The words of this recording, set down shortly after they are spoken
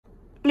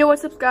Yo,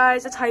 what's up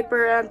guys, it's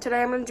Hyper, and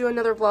today I'm going to do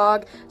another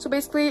vlog. So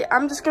basically,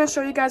 I'm just going to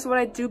show you guys what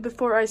I do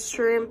before I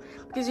stream,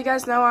 because you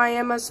guys know I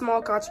am a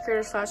small content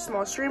creator slash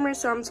small streamer,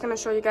 so I'm just going to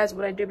show you guys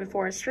what I do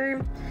before I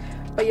stream.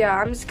 But yeah,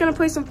 I'm just going to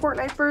play some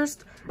Fortnite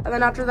first, and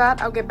then after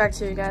that, I'll get back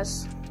to you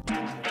guys.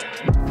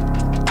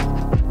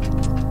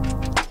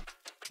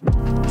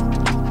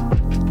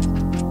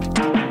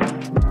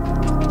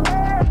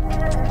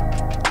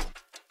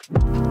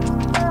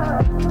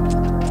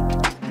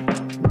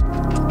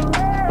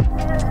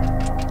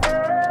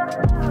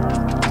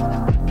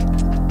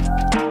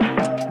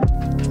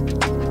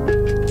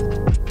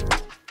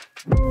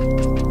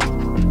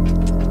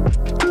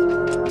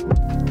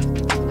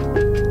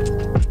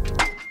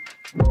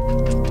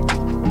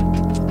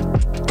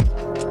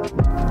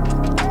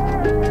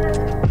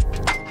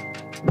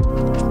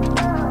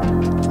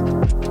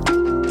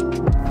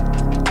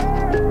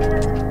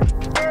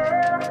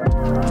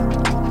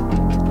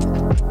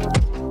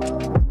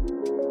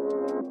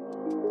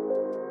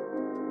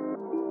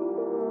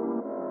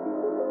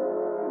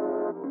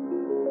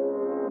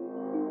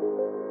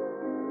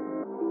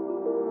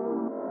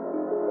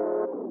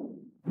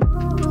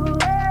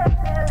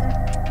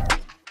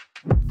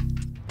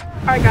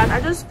 Alright guys,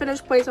 I just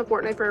finished playing some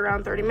Fortnite for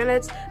around 30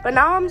 minutes, but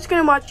now I'm just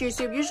gonna watch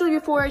YouTube. Usually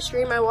before I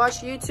stream, I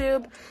watch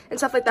YouTube and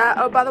stuff like that.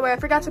 Oh, by the way, I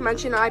forgot to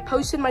mention, I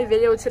posted my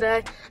video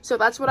today, so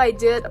that's what I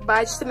did, but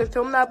I just didn't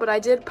film that, but I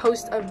did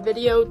post a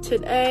video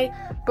today.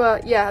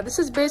 But yeah, this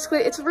is basically,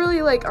 it's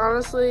really like,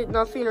 honestly,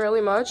 nothing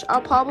really much.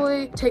 I'll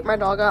probably take my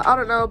dog out, I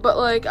don't know, but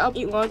like, I'll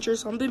eat lunch or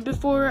something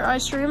before I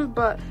stream,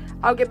 but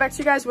I'll get back to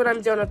you guys when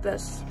I'm done with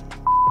this.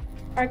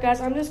 Alright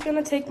guys, I'm just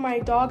gonna take my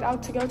dog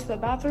out to go to the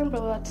bathroom,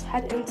 but let's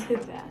head into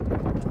that.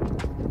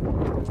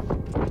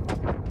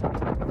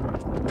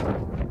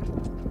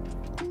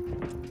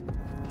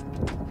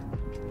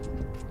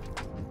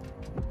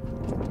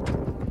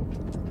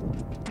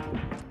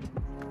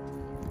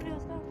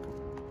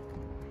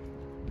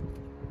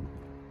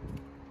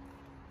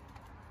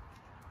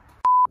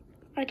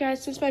 Alright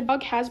guys, since my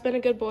dog has been a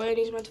good boy and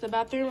he's went to the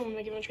bathroom, I'm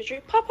gonna give him a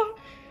treat. Papa,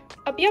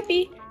 uppy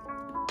uppy,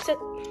 sit,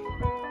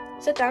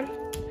 sit down.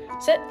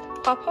 Sit,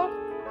 Papa.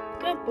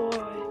 Good boy.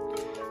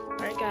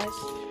 Alright guys,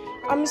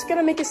 I'm just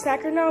gonna make a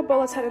snacker now, but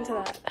let's head into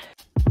that.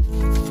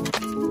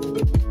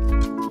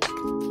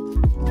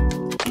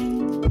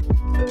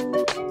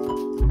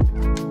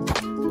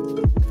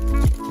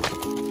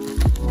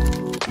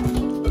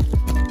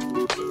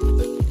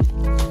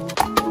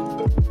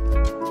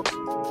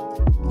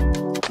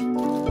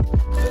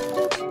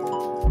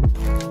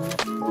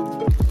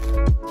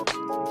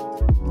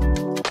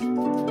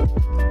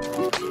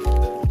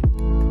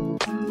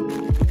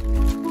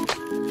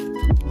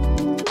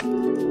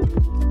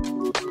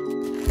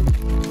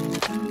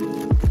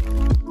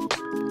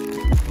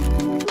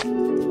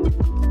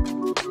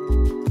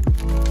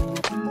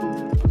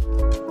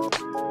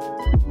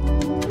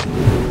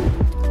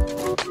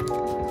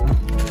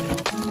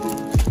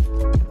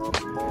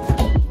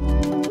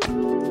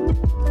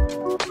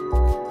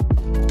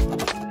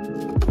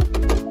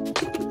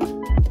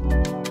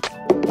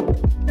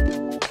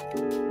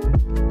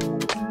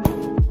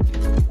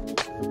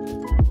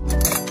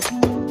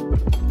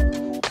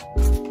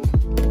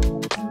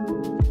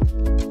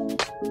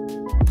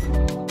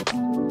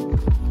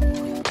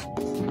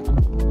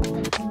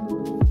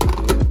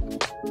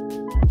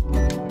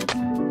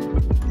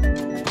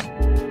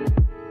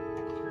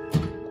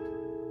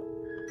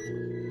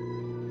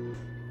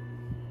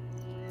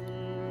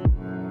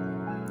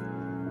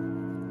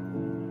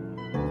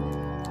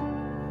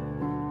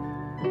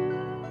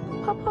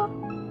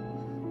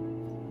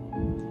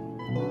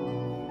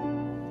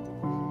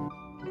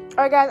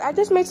 Alright guys, I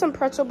just made some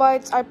pretzel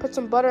bites. I put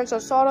some butter and some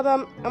salt on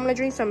them. I'm gonna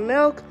drink some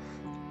milk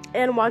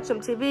and watch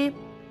some TV.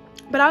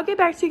 But I'll get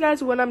back to you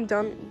guys when I'm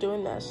done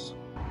doing this.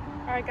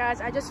 Alright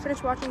guys, I just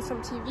finished watching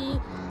some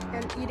TV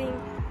and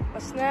eating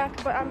a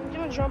snack. But I'm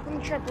gonna jump on the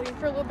trampoline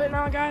for a little bit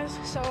now, guys.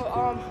 So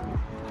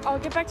I'll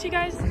get back to you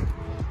guys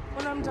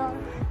when I'm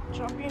done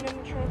jumping in the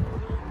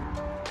trampoline.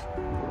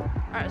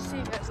 Alright, see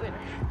you guys later.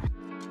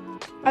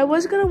 I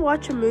was gonna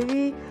watch a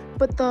movie,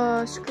 but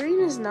the screen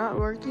is not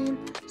working,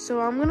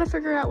 so I'm gonna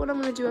figure out what I'm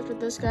gonna do after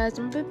this, guys.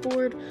 I'm a bit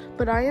bored,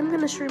 but I am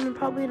gonna stream in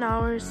probably an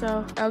hour,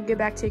 so I'll get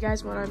back to you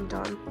guys when I'm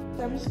done.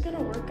 So I'm just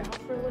gonna work out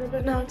for a little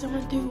bit now. I'm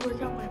gonna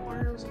work out my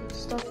arms and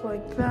stuff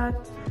like that,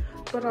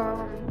 but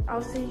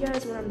I'll see you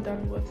guys when I'm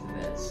done with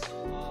this.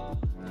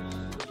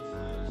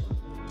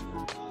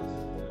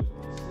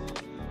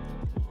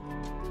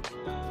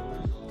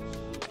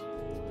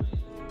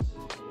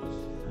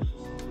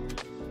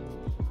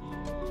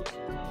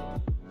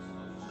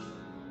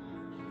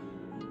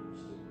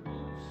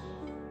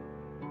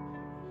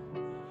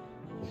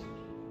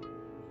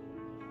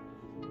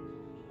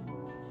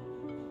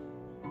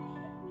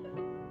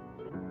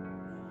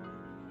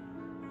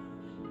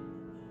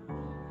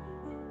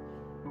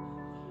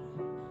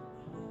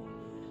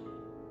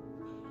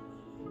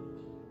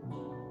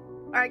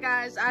 Alright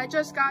guys, I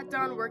just got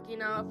done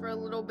working out for a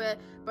little bit,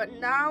 but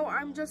now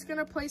I'm just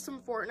gonna play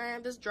some Fortnite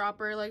and just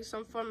dropper, like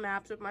some fun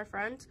maps with my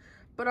friends.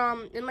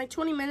 But in like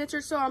 20 minutes or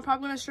so, I'm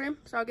probably gonna stream.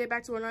 So I'll get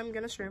back to when I'm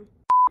gonna stream.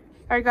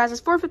 Alright guys,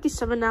 it's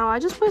 4:57 now. I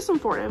just played some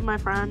Fortnite with my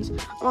friends.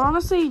 I'm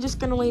honestly just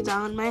gonna lay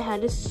down. My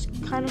head is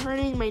kind of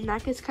hurting. My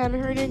neck is kind of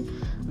hurting.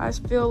 I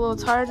just feel a little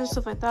tired and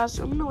stuff like that.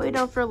 So I'm gonna lay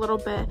down for a little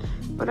bit.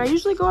 But I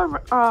usually go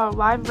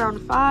live around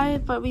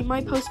 5. But we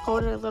might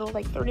postpone it a little,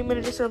 like 30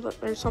 minutes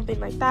or something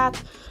like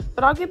that.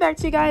 But I'll get back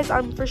to you guys.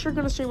 I'm for sure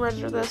gonna stream right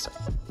after this.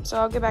 So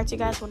I'll get back to you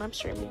guys when I'm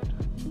streaming.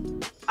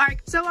 Alright,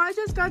 so I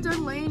just got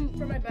done laying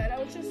for my bed.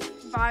 I was just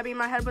vibing.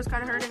 My head was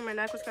kind of hurting. My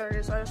neck was kind of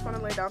hurting. So I just want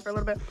to lay down for a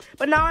little bit.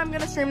 But now I'm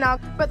going to stream now.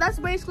 But that's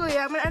basically it.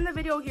 I'm going to end the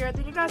video here.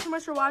 Thank you guys so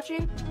much for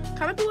watching.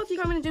 Comment below if you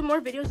want me to do more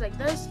videos like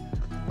this.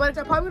 But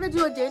I'm probably going to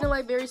do a day in the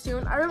life very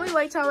soon. I really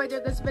liked how I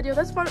did this video.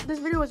 This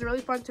video was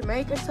really fun to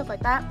make and stuff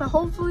like that. But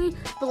hopefully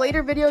the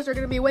later videos are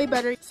going to be way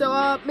better.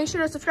 So make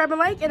sure to subscribe and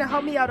like. And it'll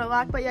help me out a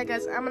lot. But yeah,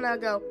 guys, I'm going to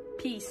go.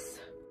 Peace.